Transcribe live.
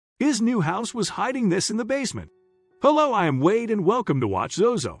His new house was hiding this in the basement. Hello, I am Wade and welcome to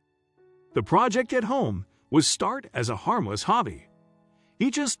WatchZozo. The project at home was start as a harmless hobby.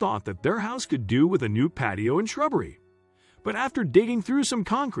 He just thought that their house could do with a new patio and shrubbery. But after digging through some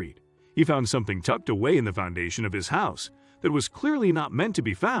concrete, he found something tucked away in the foundation of his house that was clearly not meant to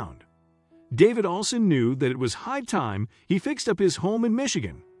be found. David also knew that it was high time he fixed up his home in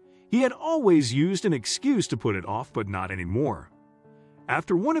Michigan. He had always used an excuse to put it off, but not anymore.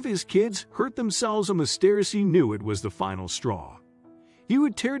 After one of his kids hurt themselves on the stairs, he knew it was the final straw. He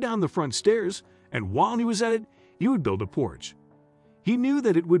would tear down the front stairs, and while he was at it, he would build a porch. He knew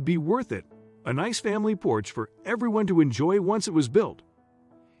that it would be worth it, a nice family porch for everyone to enjoy once it was built.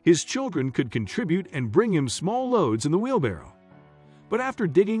 His children could contribute and bring him small loads in the wheelbarrow. But after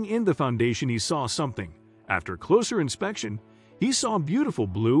digging in the foundation, he saw something. After closer inspection, he saw beautiful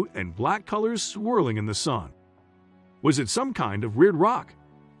blue and black colors swirling in the sun. Was it some kind of weird rock?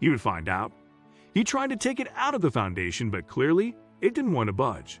 He would find out. He tried to take it out of the foundation, but clearly it didn't want to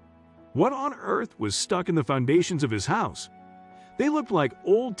budge. What on earth was stuck in the foundations of his house? They looked like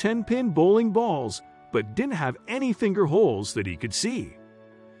old 10-pin bowling balls, but didn't have any finger holes that he could see.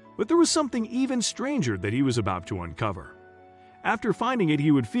 But there was something even stranger that he was about to uncover. After finding it, he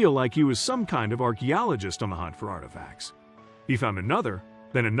would feel like he was some kind of archaeologist on the hunt for artifacts. He found another,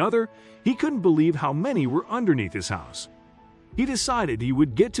 then another. He couldn't believe how many were underneath his house. He decided he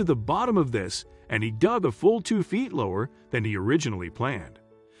would get to the bottom of this, and he dug a full 2 feet lower than he originally planned.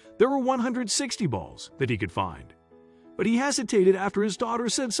 There were 160 balls that he could find. But he hesitated after his daughter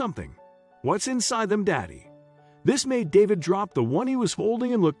said something. "What's inside them, Daddy?" This made David drop the one he was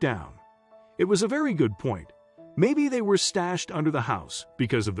holding and look down. It was a very good point. Maybe they were stashed under the house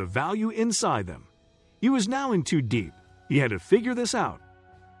because of the value inside them. He was now in too deep. He had to figure this out.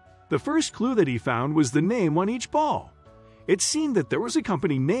 The first clue that he found was the name on each ball. It seemed that there was a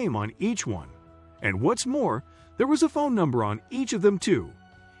company name on each one. And what's more, there was a phone number on each of them too.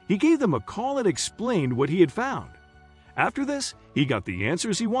 He gave them a call and explained what he had found. After this, he got the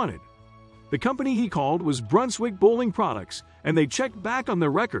answers he wanted. The company he called was Brunswick Bowling Products, and they checked back on their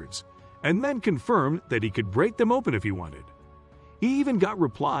records and then confirmed that he could break them open if he wanted. He even got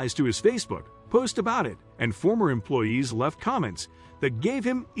replies to his Facebook post about it, and former employees left comments that gave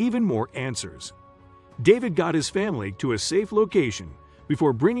him even more answers. David got his family to a safe location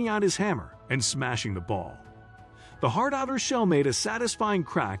before bringing out his hammer and smashing the ball. The hard outer shell made a satisfying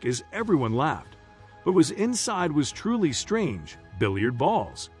crack as everyone laughed, but what was inside was truly strange billiard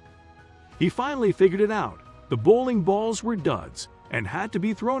balls. He finally figured it out. The bowling balls were duds and had to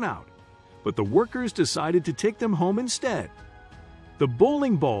be thrown out, but the workers decided to take them home instead. The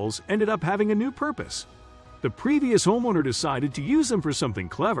bowling balls ended up having a new purpose. The previous homeowner decided to use them for something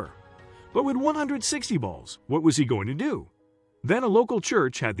clever. But with 160 balls, what was he going to do? Then a local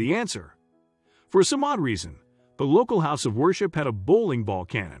church had the answer. For some odd reason, the local house of worship had a bowling ball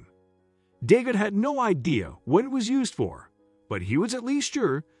cannon. David had no idea what it was used for, but he was at least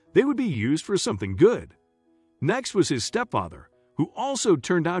sure they would be used for something good. Next was his stepfather, who also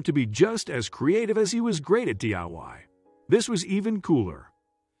turned out to be just as creative as he was great at DIY. This was even cooler.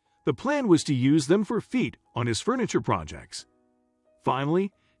 The plan was to use them for feet on his furniture projects.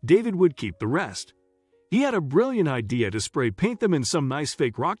 Finally, David would keep the rest. He had a brilliant idea to spray paint them in some nice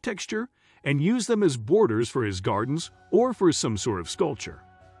fake rock texture and use them as borders for his gardens or for some sort of sculpture.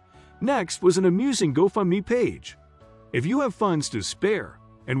 Next was an amusing GoFundMe page. If you have funds to spare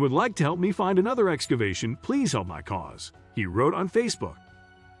and would like to help me find another excavation, please help my cause, he wrote on Facebook.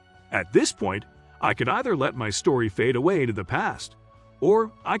 At this point, I could either let my story fade away to the past,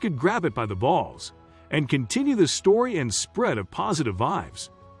 or I could grab it by the balls and continue the story and spread of positive vibes.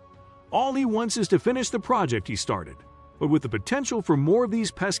 All he wants is to finish the project he started, but with the potential for more of these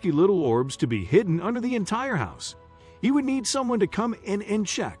pesky little orbs to be hidden under the entire house. He would need someone to come in and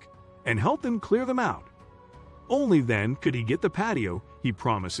check and help them clear them out. Only then could he get the patio he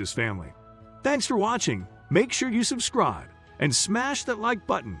promised his family. Thanks for watching. Make sure you subscribe and smash that like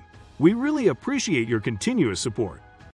button. We really appreciate your continuous support.